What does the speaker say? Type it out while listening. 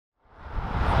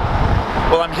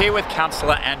Well, I'm here with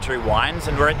Councillor Andrew Wines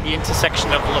and we're at the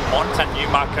intersection of Lamont and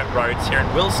Newmarket Roads here in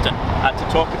Wilston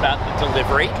to talk about the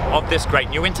delivery of this great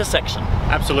new intersection.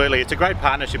 Absolutely, it's a great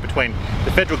partnership between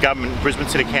the Federal Government and Brisbane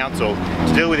City Council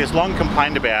to deal with this long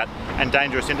complained about and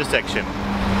dangerous intersection.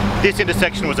 This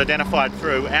intersection was identified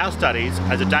through our studies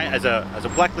as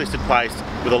a blacklisted place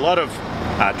with a lot of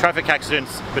traffic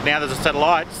accidents, but now there's a set of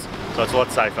lights, so it's a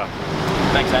lot safer.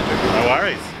 Thanks, Andrew. No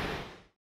worries.